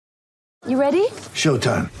You ready?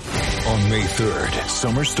 Showtime. On May 3rd,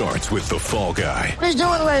 summer starts with The Fall Guy. Let's do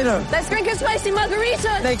it later. Let's drink a spicy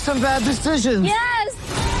margarita. Make some bad decisions.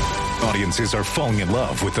 Yes! Audiences are falling in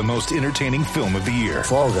love with the most entertaining film of the year.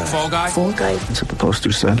 Fall Guy. Fall Guy? Fall guy. That's what the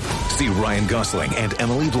poster said. See Ryan Gosling and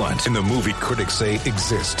Emily Blunt in the movie critics say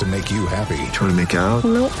exists to make you happy. Trying to make it out?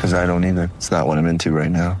 Nope. Because I don't either. It's not what I'm into right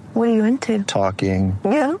now. What are you into? Talking.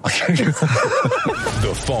 Yeah.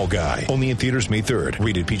 The Fall Guy. Only in theaters May 3rd.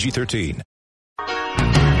 Rated PG-13.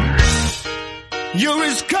 You're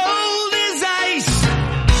as cold as ice.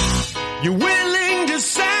 You're willing to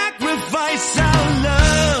sacrifice our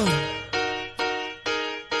love.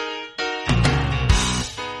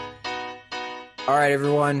 All right,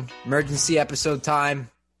 everyone. Emergency episode time.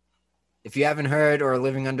 If you haven't heard or are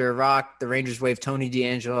living under a rock, the Rangers waived Tony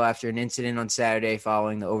DeAngelo after an incident on Saturday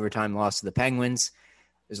following the overtime loss to the Penguins.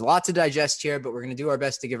 There's a lot to digest here, but we're going to do our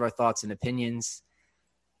best to give our thoughts and opinions.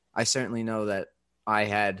 I certainly know that I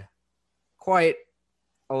had quite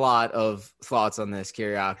a lot of thoughts on this,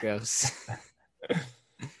 Kyriakos.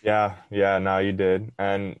 Yeah, no, you did.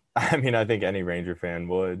 And I mean, I think any Ranger fan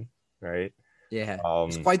would, right? Yeah.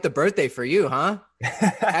 It's quite the birthday for you, huh?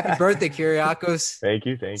 Happy birthday, Kyriakos. Thank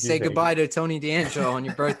you. Say goodbye to Tony DeAngelo on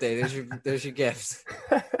your birthday. There's your gift.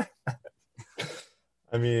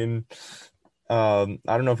 I mean, I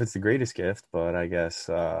don't know if it's the greatest gift, but I guess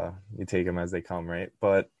you take them as they come, right?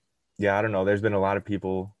 But yeah, I don't know. There's been a lot of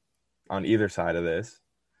people on either side of this.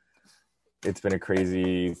 It's been a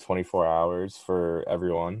crazy 24 hours for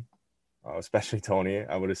everyone, especially Tony,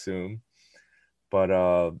 I would assume. But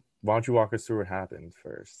why don't you walk us through what happened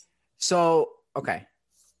first? So, okay.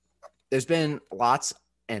 There's been lots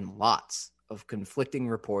and lots of conflicting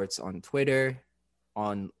reports on Twitter,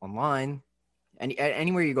 online, and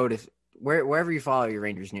anywhere you go to, wherever you follow your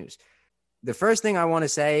Rangers news. The first thing I want to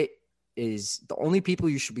say is the only people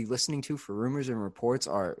you should be listening to for rumors and reports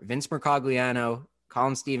are Vince Mercogliano,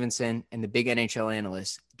 Colin Stevenson, and the big NHL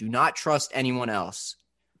analysts. Do not trust anyone else.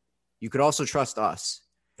 You could also trust us.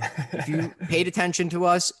 If you paid attention to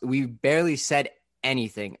us, we barely said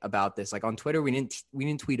anything about this. Like on Twitter, we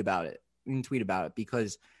didn't tweet about it. We didn't tweet about it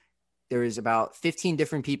because there is about 15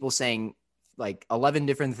 different people saying like 11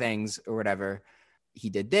 different things or whatever. He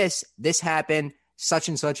did this happened, such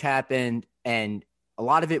and such happened, and a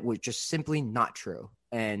lot of it was just simply not true.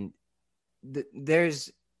 And there's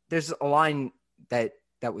a line that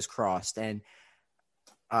was crossed, and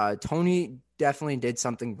Tony definitely did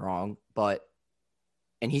something wrong,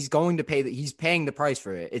 and he's going to pay he's paying the price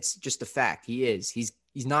for it. It's just a fact. He's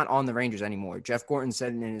not on the Rangers anymore. Jeff Gorton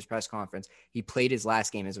said in his press conference, he played his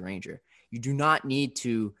last game as a Ranger. You do not need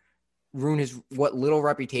to ruin what little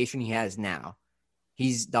reputation he has now.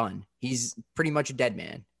 He's done. He's pretty much a dead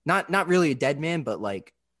man. Not really a dead man, but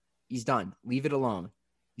like he's done. Leave it alone.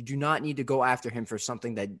 You do not need to go after him for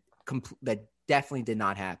something that definitely did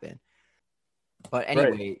not happen. But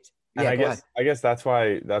anyway, right. Yeah, I guess that's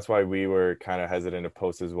why we were kind of hesitant to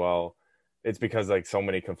post as well. It's because like so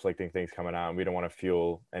many conflicting things coming out, and we don't want to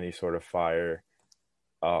fuel any sort of fire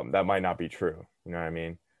that might not be true. You know what I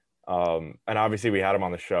mean? And obviously we had him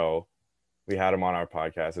on the show. We had him on our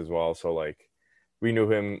podcast as well. So like we knew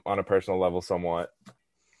him on a personal level somewhat.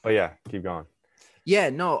 But yeah, keep going.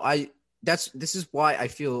 Yeah, no, this is why I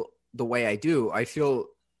feel the way I do. I feel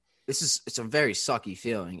it's a very sucky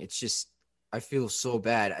feeling. It's just, I feel so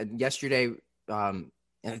bad. And yesterday, at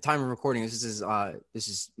the time of recording, this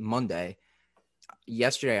is Monday.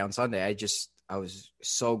 Yesterday on Sunday, I was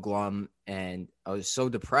so glum and I was so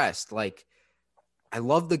depressed. Like, I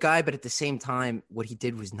love the guy, but at the same time, what he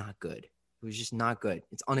did was not good. It was just not good.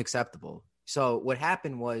 It's unacceptable. So what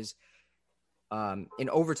happened was, in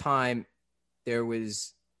overtime, there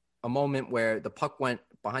was a moment where the puck went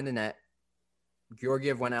behind the net.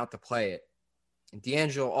 Georgiev went out to play it. And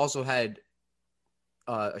DeAngelo also had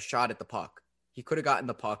a shot at the puck. He could have gotten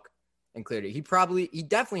the puck and cleared it. He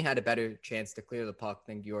definitely had a better chance to clear the puck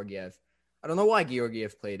than Georgiev. I don't know why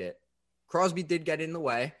Georgiev played it. Crosby did get in the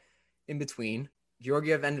way in between.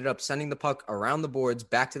 Georgiev ended up sending the puck around the boards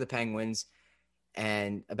back to the Penguins.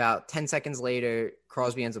 And about 10 seconds later,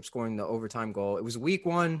 Crosby ends up scoring the overtime goal. It was a weak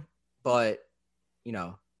one, but, you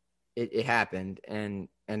know, it happened. And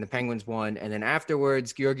the Penguins won. And then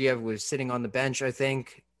afterwards, Georgiev was sitting on the bench, I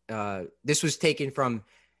think. This was taken from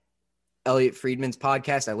Elliot Friedman's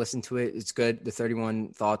podcast. I listened to it. It's good. The 31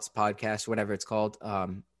 Thoughts podcast, whatever it's called.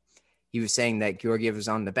 He was saying that Georgiev was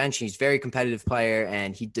on the bench. He's a very competitive player,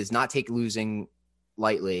 and he does not take losing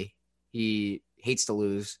lightly. He hates to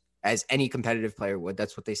lose, as any competitive player would.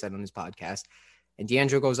 That's what they said on his podcast. And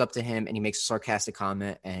DeAngelo goes up to him, and he makes a sarcastic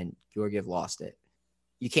comment, and Georgiev lost it.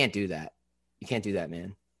 You can't do that. You can't do that,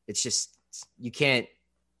 man. It's just you can't.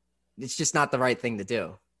 It's just not the right thing to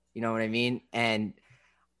do. You know what I mean? And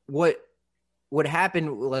what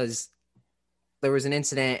happened was there was an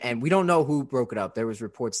incident, and we don't know who broke it up. There was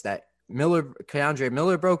reports that Keandre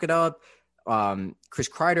Miller broke it up. Chris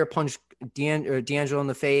Kreider punched D'Angelo in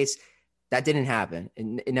the face. That didn't happen.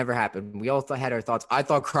 It never happened. We all had our thoughts. I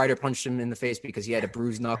thought Kreider punched him in the face because he had a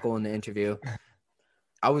bruised knuckle in the interview.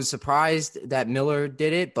 I was surprised that Miller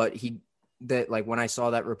did it, but when I saw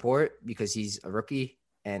that report, because he's a rookie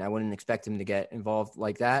and I wouldn't expect him to get involved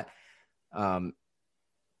like that.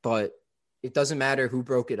 But it doesn't matter who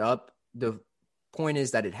broke it up. The point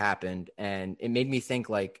is that it happened, and it made me think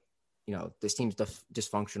this team's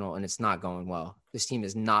dysfunctional and it's not going well. This team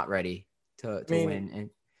is not ready to win. And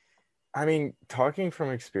I mean, talking from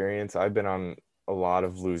experience, I've been on a lot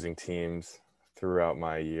of losing teams throughout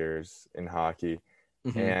my years in hockey.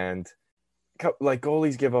 Mm-hmm. And like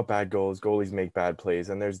goalies give up bad goals, goalies make bad plays.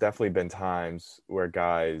 And there's definitely been times where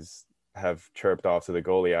guys have chirped off to the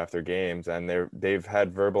goalie after games and they've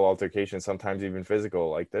had verbal altercations, sometimes even physical,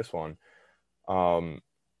 like this one.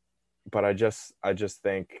 But I just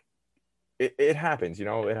think it happens,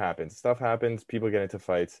 it happens. Stuff happens. People get into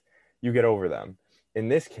fights. You get over them. In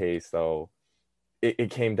this case, though, it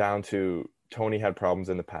came down to Tony had problems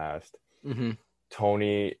in the past. Mm-hmm.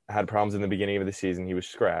 Tony had problems in the beginning of the season. He was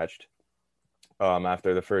scratched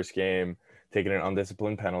after the first game, taking an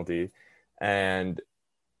undisciplined penalty. And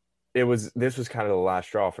this was kind of the last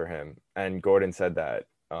straw for him. And Gordon said that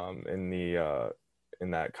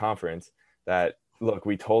in that conference that, look,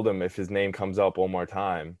 we told him if his name comes up one more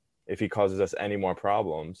time, if he causes us any more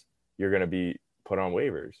problems, you're going to be put on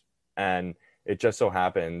waivers. And it just so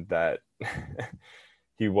happened that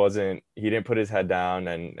he didn't put his head down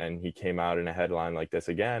and he came out in a headline like this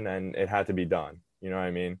again, and it had to be done. You know what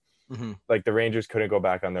I mean? Mm-hmm. Like the Rangers couldn't go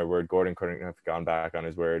back on their word. Gordon couldn't have gone back on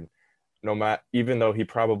his word. Even though he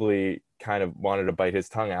probably kind of wanted to bite his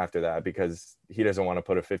tongue after that because he doesn't want to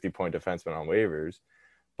put a 50-point defenseman on waivers.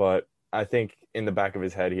 But I think in the back of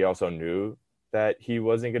his head, he also knew that he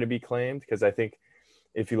wasn't going to be claimed, because I think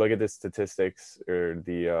if you look at the statistics or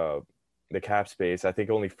the cap space, I think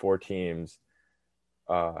only 4 teams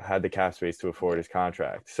had the cap space to afford his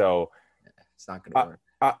contract. So it's not going to work.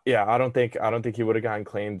 I don't think he would have gotten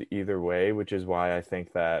claimed either way, which is why I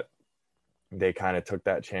think that they kind of took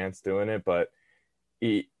that chance doing it. But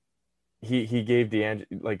he gave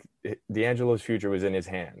D'Angelo's future was in his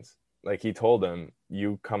hands. Like he told him,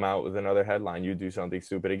 you come out with another headline, you do something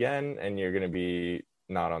stupid again, and you're going to be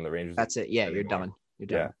not on the Rangers. That's it. Yeah, anymore. You're done.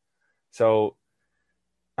 Yeah. So,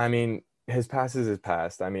 I mean, his past is his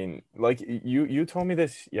past. I mean, like you told me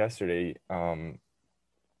this yesterday.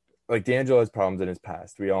 Like D'Angelo has problems in his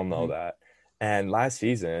past. We all know that. And last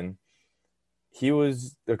season, he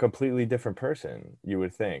was a completely different person, you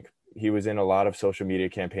would think. He was in a lot of social media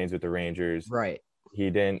campaigns with the Rangers. Right. He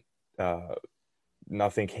didn't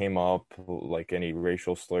nothing came up, like any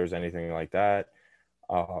racial slurs, anything like that.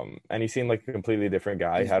 And he seemed like a completely different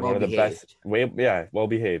guy. He had one of the best, well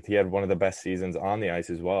behaved. He had one of the best seasons on the ice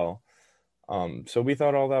as well. So we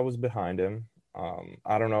thought all that was behind him.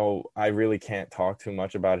 I don't know. I really can't talk too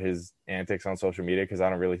much about his antics on social media because I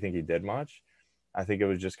don't really think he did much. I think it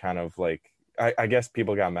was just kind of like, I guess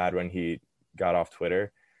people got mad when he got off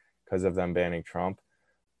Twitter because of them banning Trump.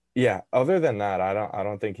 Yeah. Other than that, I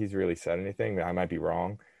don't think he's really said anything. I might be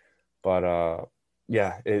wrong, but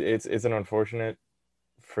yeah, it's an unfortunate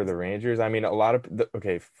for the Rangers. I mean,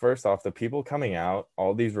 first off, the people coming out,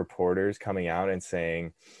 all these reporters coming out and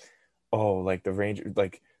saying, oh, like the Rangers,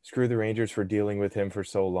 like screw the Rangers for dealing with him for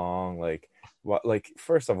so long. Like what? Like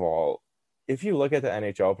first of all, if you look at the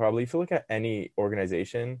NHL, probably if you look at any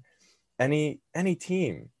organization, any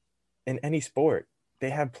team in any sport, they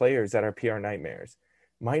have players that are PR nightmares.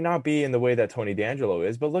 Might not be in the way that Tony D'Angelo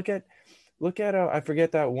is, but look at I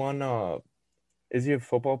forget that one. Is he a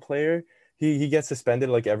football player? He gets suspended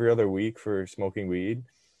like every other week for smoking weed.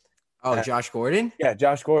 Oh, Josh Gordon? Yeah,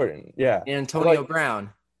 Josh Gordon. Yeah. And Antonio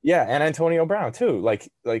Brown. Yeah, and Antonio Brown too. Like,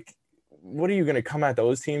 what are you going to come at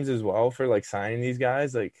those teams as well for like signing these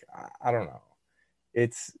guys? Like, I don't know.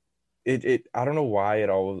 I don't know why it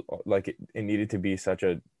all like it needed to be such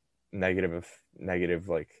a negative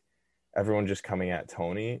like everyone just coming at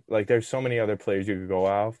Tony. Like, there's so many other players you could go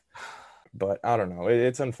off, but I don't know.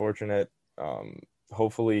 It's unfortunate.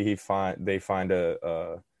 Hopefully they find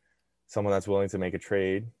a someone that's willing to make a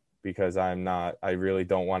trade, because I really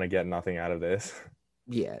don't want to get nothing out of this.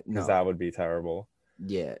 Yeah, no. Because that would be terrible.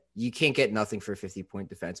 Yeah, you can't get nothing for a 50-point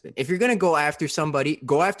defenseman. If you're going to go after somebody,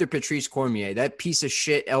 go after Patrice Cormier. That piece of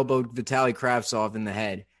shit elbowed Vitaly Kravtsov in the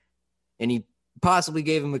head, and he possibly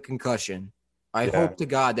gave him a concussion. I Yeah. hope to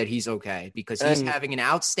God that he's okay because he's And- having an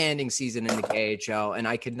outstanding season in the KHL, and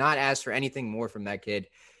I could not ask for anything more from that kid.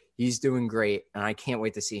 He's doing great, and I can't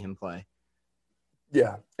wait to see him play.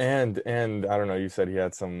 Yeah, and I don't know. You said he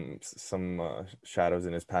had some shadows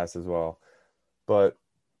in his past as well, but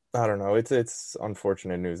I don't know. It's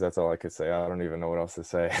unfortunate news. That's all I could say. I don't even know what else to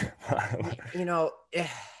say. You know,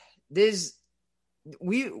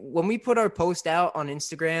 when we put our post out on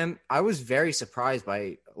Instagram, I was very surprised by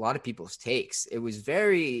a lot of people's takes. It was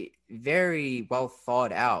very, very well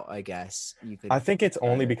thought out, I guess you could. I think it's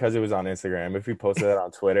only because it was on Instagram. If we posted it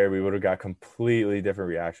on Twitter, we would have got completely different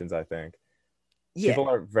reactions, I think. Yeah. People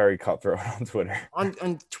are very cutthroat on Twitter.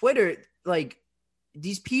 On Twitter, like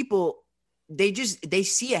these people, they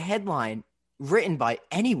see a headline written by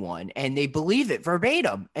anyone and they believe it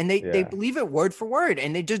verbatim and they believe it word for word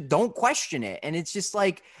and they just don't question it. And it's just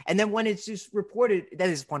like, and then when it's just reported that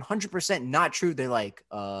is 100% not true, they're like,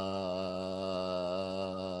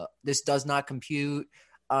 this does not compute.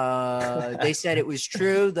 They said it was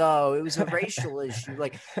true though. It was a racial issue.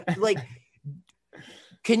 Like,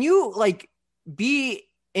 can you like be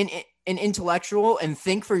an intellectual and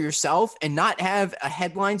think for yourself and not have a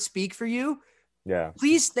headline speak for you? Yeah.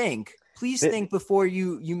 Please think before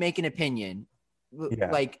you make an opinion.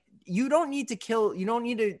 Yeah. Like you don't need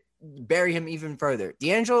to bury him even further.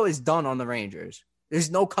 DeAngelo is done on the Rangers.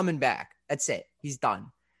 There's no coming back. That's it. He's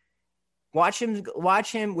done. Watch him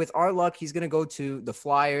with our luck. He's going to go to the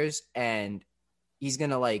Flyers and he's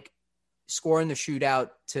going to like score in the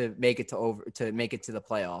shootout to make it to the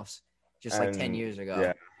playoffs. Just like 10 years ago.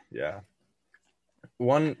 Yeah. Yeah.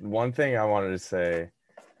 One thing I wanted to say,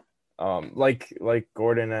 like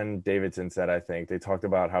Gordon and Davidson said, I think they talked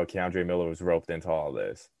about how Keandre Miller was roped into all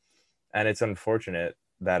this. And it's unfortunate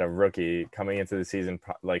that a rookie coming into the season,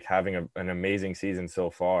 like having an amazing season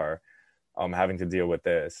so far, having to deal with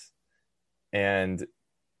this. And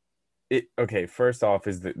first off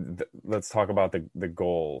is let's talk about the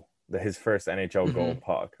goal, his first NHL goal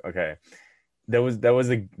puck. Okay. There was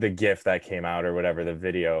the GIF that came out or whatever, the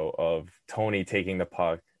video of Tony taking the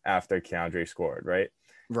puck after Keandre scored, right?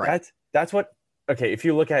 Right. That's what. Okay, if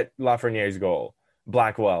you look at Lafreniere's goal,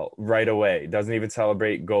 Blackwell right away doesn't even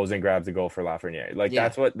celebrate, goes and grabs the goal for Lafreniere. Like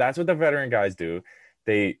that's what the veteran guys do.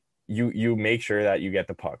 You make sure that you get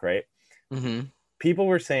the puck, right? Mm-hmm. People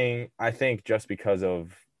were saying, I think just because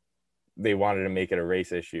of they wanted to make it a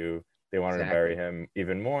race issue, they wanted to bury him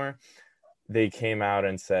even more. They came out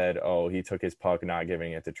and said, "Oh, he took his puck, not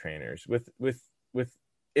giving it to trainers."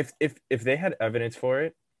 If they had evidence for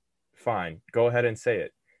it, fine, go ahead and say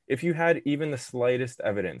it. If you had even the slightest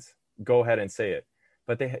evidence, go ahead and say it.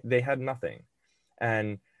 But they had nothing.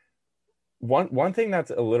 And one thing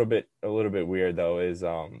that's a little bit weird though is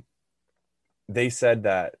they said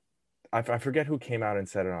that I forget who came out and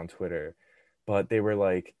said it on Twitter, but they were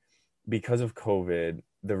like, because of COVID,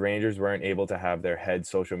 the Rangers weren't able to have their head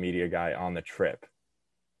social media guy on the trip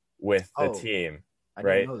with the team, right?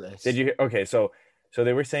 I didn't know this. Did you? Okay, so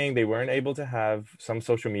they were saying they weren't able to have some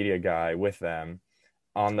social media guy with them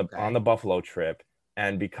on the Buffalo trip,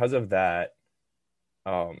 and because of that,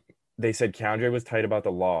 they said Keandre was tight about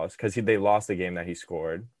the loss because they lost the game that he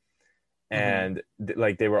scored, and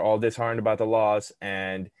like they were all disheartened about the loss,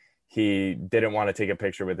 and he didn't want to take a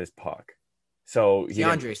picture with his puck. So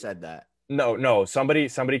Keandre said that. No. Somebody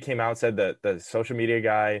came out and said that the social media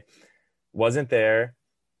guy wasn't there,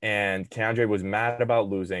 and Keandre was mad about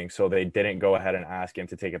losing, so they didn't go ahead and ask him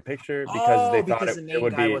to take a picture because they thought it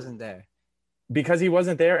would be wasn't there. Because he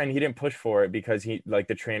wasn't there and he didn't push for it because he like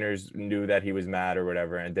the trainers knew that he was mad or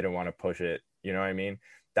whatever and didn't want to push it. You know what I mean?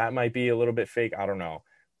 That might be a little bit fake. I don't know,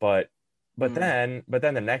 but then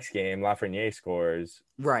the next game Lafreniere scores,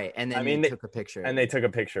 right? And then they took a picture, and they took a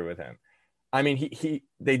picture with him. I mean,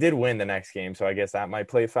 they did win the next game, so I guess that might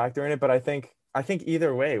play a factor in it. But I think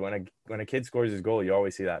either way, when a kid scores his goal, you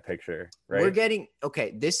always see that picture, right? We're getting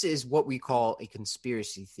this is what we call a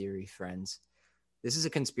conspiracy theory, friends. This is a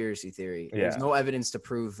conspiracy theory. Yeah. There's no evidence to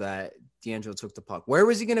prove that DeAngelo took the puck. Where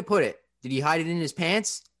was he going to put it? Did he hide it in his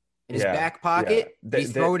pants, in his back pocket? Yeah. Did he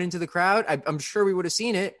throw it into the crowd? I'm sure we would have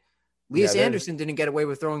seen it. Lias Anderson didn't get away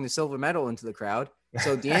with throwing the silver medal into the crowd.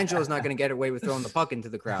 So DeAngelo's not going to get away with throwing the puck into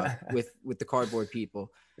the crowd with the cardboard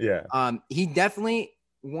people. Yeah. He definitely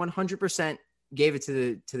 100% gave it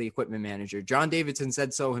to the equipment manager. John Davidson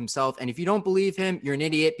said so himself. And if you don't believe him, you're an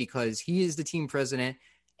idiot because he is the team president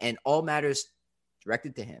and all matters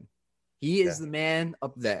directed to him. He is the man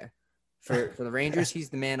up there for the Rangers. He's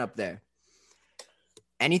the man up there.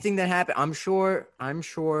 Anything that happened, I'm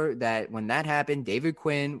sure that when that happened, David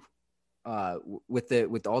Quinn, with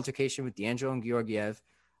the altercation with DeAngelo and Georgiev,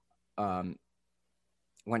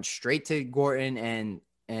 went straight to Gorton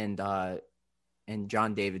and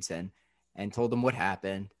John Davidson and told them what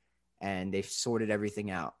happened, and they sorted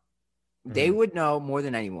everything out. Mm-hmm. They would know more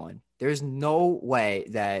than anyone. There's no way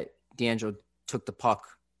that D'Angelo took the puck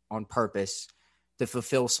on purpose to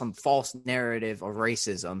fulfill some false narrative of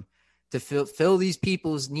racism, to fill these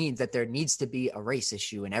people's needs, that there needs to be a race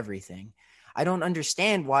issue and everything. I don't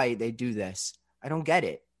understand why they do this. I don't get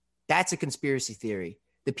it. That's a conspiracy theory.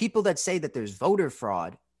 The people that say that there's voter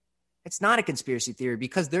fraud, it's not a conspiracy theory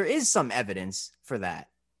because there is some evidence for that.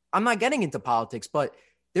 I'm not getting into politics, but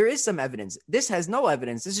there is some evidence. This has no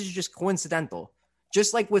evidence. This is just coincidental.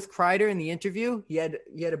 Just like with Kreider in the interview, he had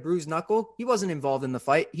a bruised knuckle. He wasn't involved in the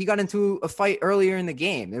fight. He got into a fight earlier in the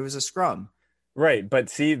game. There was a scrum. Right, but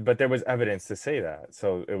there was evidence to say that,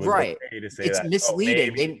 so it was right. Okay to say it's that.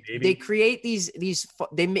 misleading. Maybe. They create they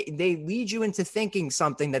lead you into thinking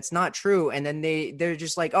something that's not true, and then they're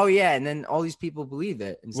just like, oh yeah, and then all these people believe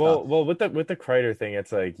it. And stuff. Well, with the Kreider thing,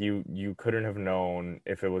 it's like you couldn't have known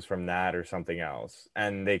if it was from that or something else,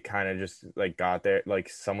 and they kind of just like got there, like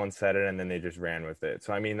someone said it, and then they just ran with it.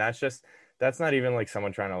 So I mean, that's not even like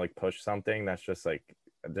someone trying to like push something. That's just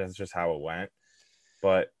how it went,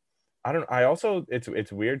 but.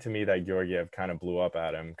 It's weird to me that Georgiev kind of blew up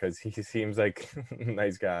at him because he seems like a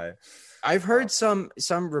nice guy. I've heard some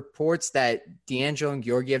reports that D'Angelo and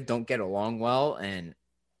Georgiev don't get along well, and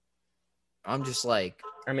I'm just like,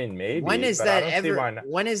 I mean, maybe. When is that ever?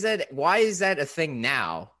 When is that? Why is that a thing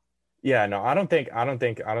now? Yeah, no, I don't think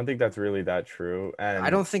that's really that true. And I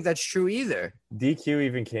don't think that's true either. DQ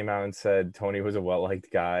even came out and said Tony was a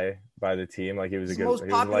well-liked guy by the team, like he was the most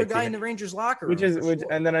popular guy in the Rangers locker room.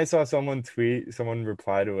 And then I saw someone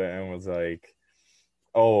reply to it and was like,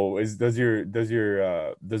 "Oh, does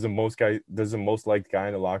the most liked guy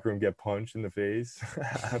in the locker room get punched in the face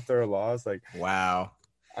after a loss?" Like, wow.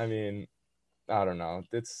 I mean, I don't know.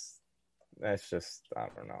 That's just I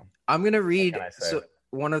don't know. I'm gonna read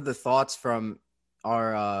one of the thoughts from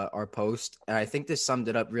our post, and I think this summed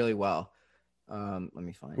it up really well. Let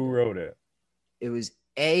me find who wrote it. It was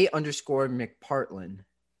A_McPartland.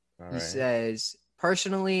 He says,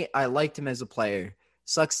 personally, I liked him as a player.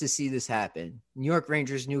 Sucks to see this happen. New York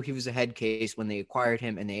Rangers knew he was a head case when they acquired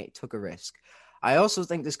him, and they took a risk. I also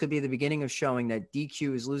think this could be the beginning of showing that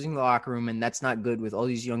DQ is losing the locker room, and that's not good with all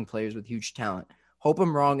these young players with huge talent. Hope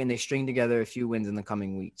I'm wrong, and they string together a few wins in the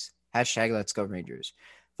coming weeks. #Let's go Rangers.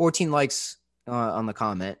 14 likes on the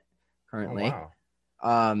comment currently. Oh,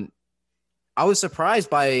 wow. I was surprised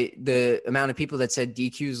by the amount of people that said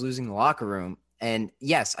DQ is losing the locker room. And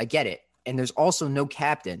yes, I get it. And there's also no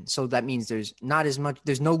captain. So that means there's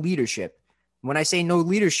no leadership. When I say no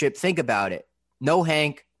leadership, think about it. No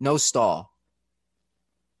Hank, no Stahl.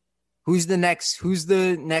 Who's the next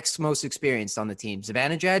most experienced on the team?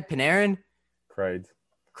 Zibanejad, Panarin?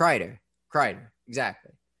 Kreider.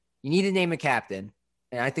 Exactly. You need to name a captain.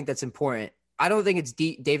 And I think that's important. I don't think it's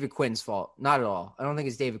David Quinn's fault. Not at all. I don't think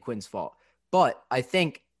it's David Quinn's fault. But I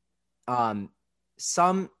think I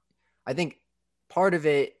think part of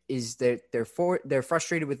it is that they're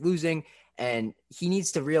frustrated with losing, and he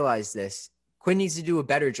needs to realize this. Quinn needs to do a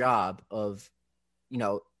better job of,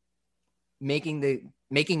 making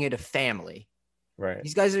it a family. Right.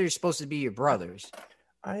 These guys are supposed to be your brothers.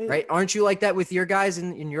 Right? Aren't you like that with your guys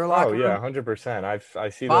in your locker room? Oh yeah, 100%. I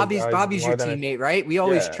see Bobby's your teammate, right? We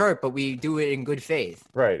always chirp, but we do it in good faith.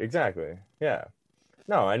 Right, exactly. Yeah.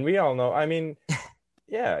 No, and we all know. I mean,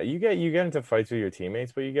 yeah, you get into fights with your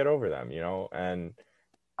teammates, but you get over them, And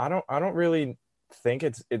I don't really think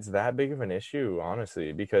it's that big of an issue,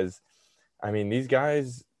 honestly, because I mean, these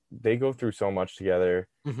guys, they go through so much together.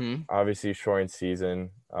 Mm-hmm. Obviously, short season.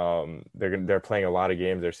 They're playing a lot of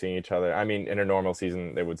games. They're seeing each other. I mean, in a normal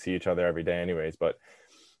season, they would see each other every day, anyways. But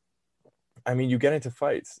I mean, you get into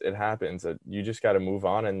fights. It happens. You just got to move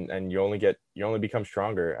on, and you only become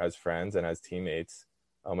stronger as friends and as teammates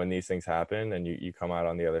when these things happen, and you come out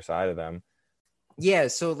on the other side of them. Yeah.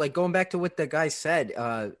 So, like, going back to what the guy said,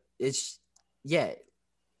 like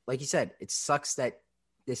you said, it sucks that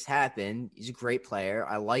this happened. He's a great player.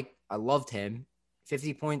 I loved him.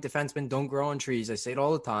 50-point defensemen don't grow on trees. I say it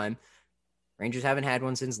all the time. Rangers haven't had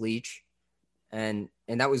one since Leach, and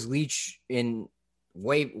that was Leach in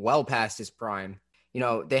well past his prime.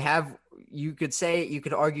 They have. You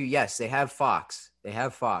could argue, yes, they have Fox.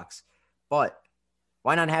 But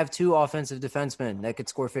why not have two offensive defensemen that could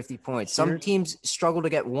score 50 points? Some teams struggle to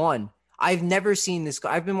get one. I've never seen this.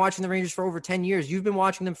 I've been watching the Rangers for over 10 years. You've been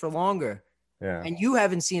watching them for longer. Yeah. And you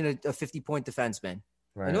haven't seen a 50-point defenseman.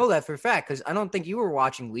 Right. I know that for a fact because I don't think you were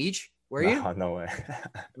watching Leach. Were you? No way.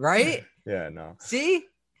 Right? Yeah, no. See?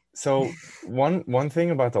 So one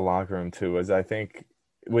thing about the locker room too is I think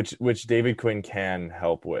which David Quinn can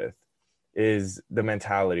help with, is the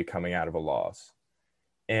mentality coming out of a loss.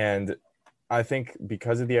 And I think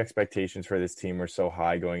because of the expectations for this team were so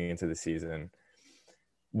high going into the season,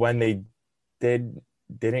 when they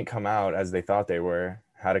didn't come out as they thought they were,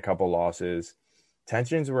 had a couple losses,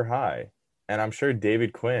 tensions were high. And I'm sure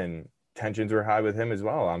David Quinn, tensions were high with him as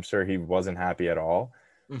well. I'm sure he wasn't happy at all.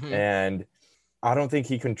 Mm-hmm. And I don't think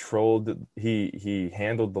he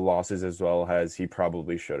handled the losses as well as he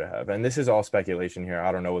probably should have. And this is all speculation here.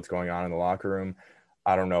 I don't know what's going on in the locker room.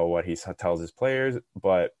 I don't know what he tells his players,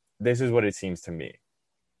 but this is what it seems to me.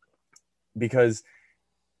 Because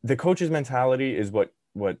the coach's mentality is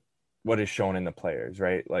what is shown in the players,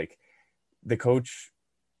 right? Like, the coach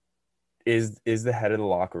is the head of the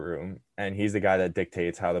locker room, and he's the guy that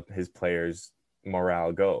dictates how his players'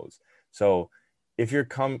 morale goes. So if your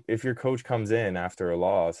coach comes in after a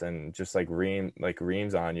loss and just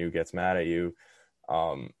reams on you, gets mad at you,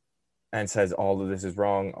 and says all of this is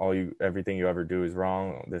wrong, everything you ever do is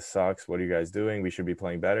wrong, this sucks, what are you guys doing, we should be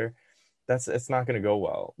playing better, it's not going to go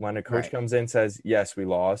well. When a coach comes in and says, yes, we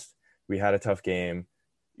lost, we had a tough game,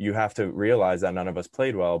 you have to realize that none of us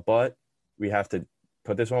played well, but we have to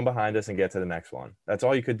put this one behind us and get to the next one. That's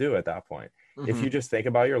all you could do at that point. Mm-hmm. If you just think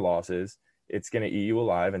about your losses, it's going to eat you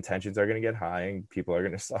alive, and tensions are going to get high, and people are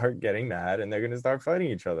going to start getting mad, and they're going to start fighting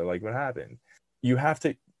each other like what happened. You have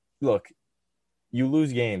to look, you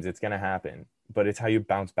lose games, it's going to happen, but it's how you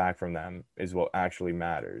bounce back from them is what actually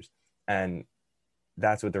matters. And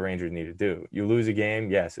that's what the Rangers need to do. You lose a game,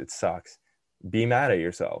 yes, it sucks. Be mad at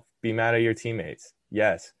yourself. Be mad at your teammates.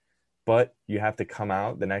 Yes. But you have to come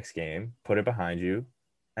out the next game, put it behind you,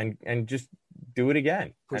 and just do it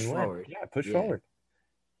again. Push and forward. Yeah, push forward.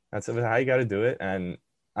 That's how you got to do it. And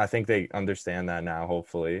I think they understand that now,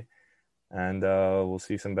 hopefully. And we'll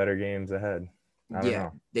see some better games ahead. I don't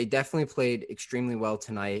know. They definitely played extremely well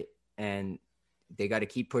tonight, and they got to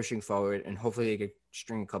keep pushing forward, and hopefully they could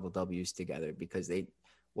string a couple W's together, because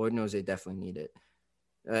Lord knows they definitely need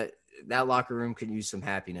it. That locker room could use some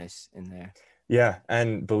happiness in there. Yeah,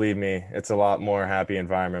 and believe me, it's a lot more happy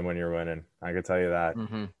environment when you're winning. I can tell you that.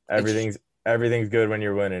 Mm-hmm. Everything's good when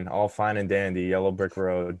you're winning. All fine and dandy, yellow brick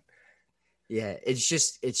road. Yeah,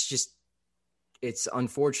 it's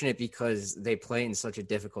unfortunate because they play in such a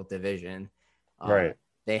difficult division. Right.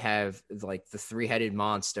 They have like the three-headed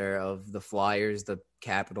monster of the Flyers, the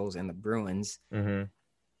Capitals, and the Bruins. Mm-hmm.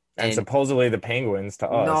 And supposedly the Penguins to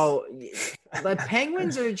us. No, the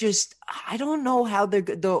Penguins are just, I don't know how they're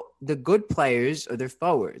good. The good players are their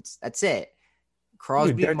forwards. That's it.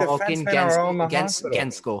 Crosby, Malkin,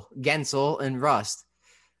 Gensel, and Rust.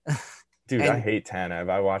 Dude, I hate Tanev.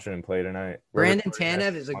 I watched him play tonight. Brandon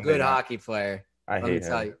Tanev is a good hockey player. I hate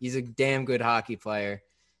him. He's a damn good hockey player.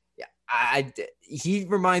 Yeah, he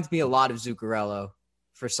reminds me a lot of Zuccarello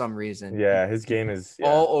for some reason. Yeah, his game is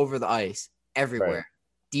all over the ice, everywhere. Right.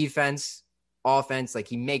 Defense, offense, like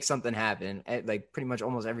he makes something happen like pretty much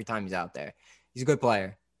almost every time he's out there. He's a good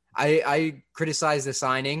player. I criticized the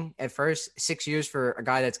signing at first. 6 years for a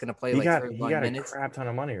guy that's going to play he got 31 minutes. A crap ton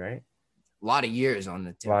of money, right? A lot of years on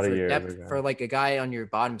the team. A lot of years. For like a guy on your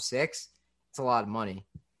bottom six, it's a lot of money.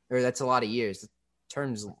 Or that's a lot of years. The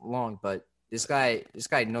term's long, but this guy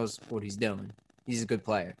knows what he's doing. He's a good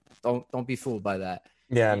player. Don't be fooled by that.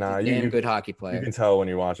 Yeah, he's a damn good hockey player. You can tell when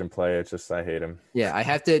you watch him play. It's just I hate him. Yeah, I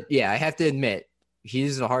have to admit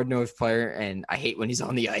he's a hard-nosed player, and I hate when he's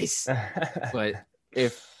on the ice. But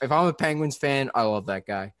if I'm a Penguins fan, I love that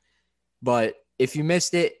guy. But if you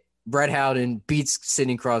missed it, Brett Howden beats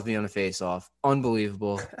Sidney Crosby on a face-off.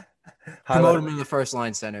 Unbelievable. Promote him in the first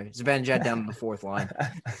line center. Zibanejad down in the fourth line.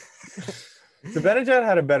 Zibanejad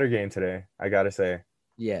had a better game today, I got to say.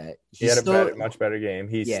 Yeah. He had a much better game.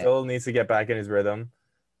 He still needs to get back in his rhythm.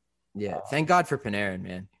 Yeah. Thank God for Panarin,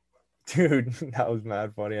 man. Dude, that was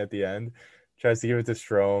mad funny at the end. Tries to give it to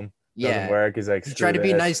Strome. Doesn't work. He's like, he tried to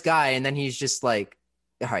be a nice guy, and then he's just like,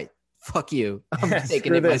 all right, fuck you. I'm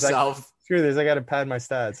taking it myself. Screw this. I got to pad my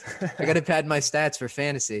stats. I got to pad my stats for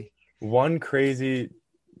fantasy. One crazy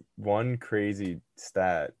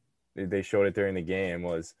stat, they showed it during the game,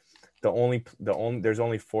 was there's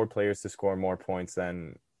only 4 players to score more points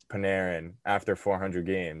than Panarin after 400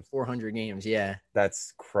 games. 400 games, yeah.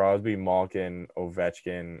 That's Crosby, Malkin,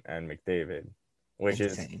 Ovechkin, and McDavid, which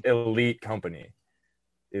Insane. Is elite company.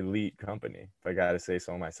 If I got to say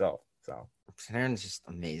so myself. So Panarin's just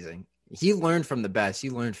amazing. He learned from the best. He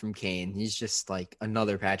learned from Kane. He's just like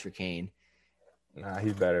another Patrick Kane. Nah,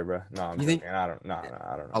 he's better, bro. No, I don't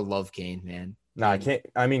know. I love Kane, man. Nah,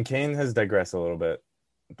 Kane has digressed a little bit.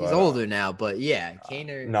 But, he's older now, but yeah,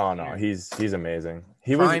 Kane. No, he's amazing.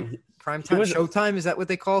 Primetime Showtime, is that what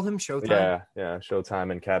they call him? Showtime? Yeah,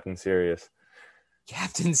 Showtime and Captain Serious.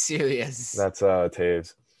 Captain Serious. That's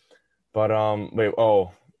Taves. But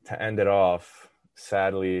to end it off,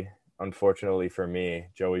 sadly, unfortunately for me,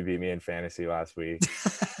 Joey beat me in fantasy last week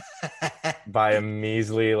by a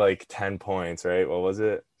measly 10 points, right? What was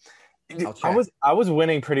it? I was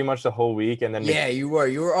winning pretty much the whole week, and then you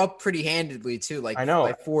were up pretty handedly too, I know,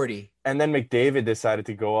 by 40. And then McDavid decided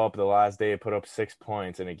to go up the last day and put up 6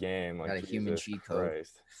 points in a game. Got a human cheat code.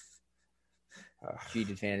 Christ.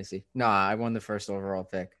 Cheated fantasy. Nah, I won the first overall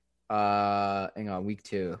pick. Hang on, week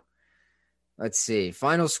 2. Let's see.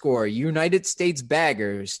 Final score: United States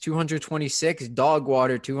Baggers 226,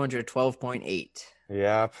 Dogwater 212.8.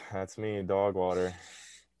 Yep, that's me, Dogwater.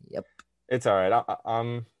 Yep. It's all right.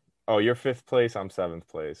 I'm. Oh, you're 5th place. I'm 7th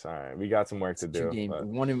place. All right, we got some work to do. But...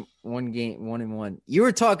 One game, 1-1. You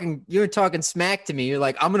were talking smack to me. You're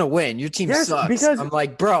like, I'm gonna win. Your team sucks. Because... I'm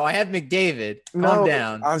like, bro, I have McDavid. Calm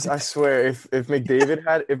down. I swear, if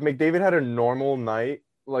McDavid had a normal night,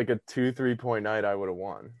 like a 2-3 point night, I would have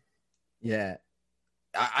won. Yeah.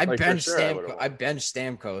 I benched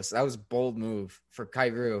Stamkos. That was a bold move for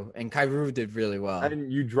Kyrou, and Kyrou did really well.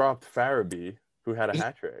 And you dropped Farabee, who had a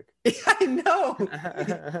hat trick. I know.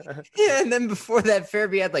 Yeah, and then before that,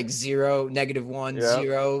 Farabee had 0, -1,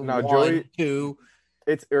 0, now, 1, Joey, 2.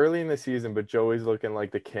 It's early in the season, but Joey's looking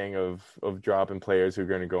like the king of dropping players who are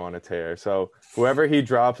going to go on a tear. So whoever he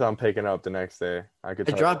drops, I'm picking up the next day. I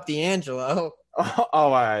dropped D'Angelo. Oh,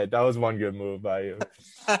 all right. That was one good move by you.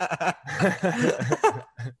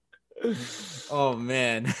 Oh,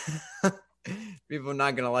 man. People are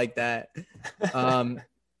not going to like that.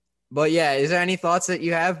 But, yeah, is there any thoughts that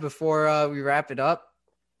you have before we wrap it up?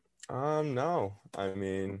 No. I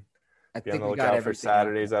mean, I be think on the we got lookout for everything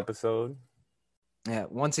Saturday's episode. Yeah,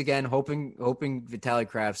 once again, hoping Vitaly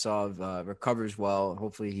Kravtsov recovers well.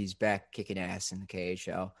 Hopefully he's back kicking ass in the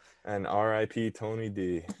KHL. And R.I.P. Tony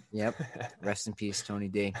D. Yep. Rest in peace, Tony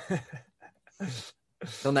D.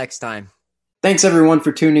 Till next time. Thanks, everyone,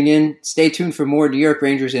 for tuning in. Stay tuned for more New York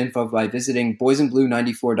Rangers info by visiting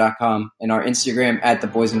boysandblue94.com and our Instagram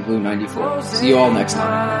 @theboysandblue94. See you all next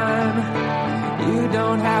time. You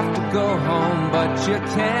don't have to go home, but you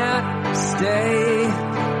can't stay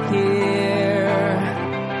here.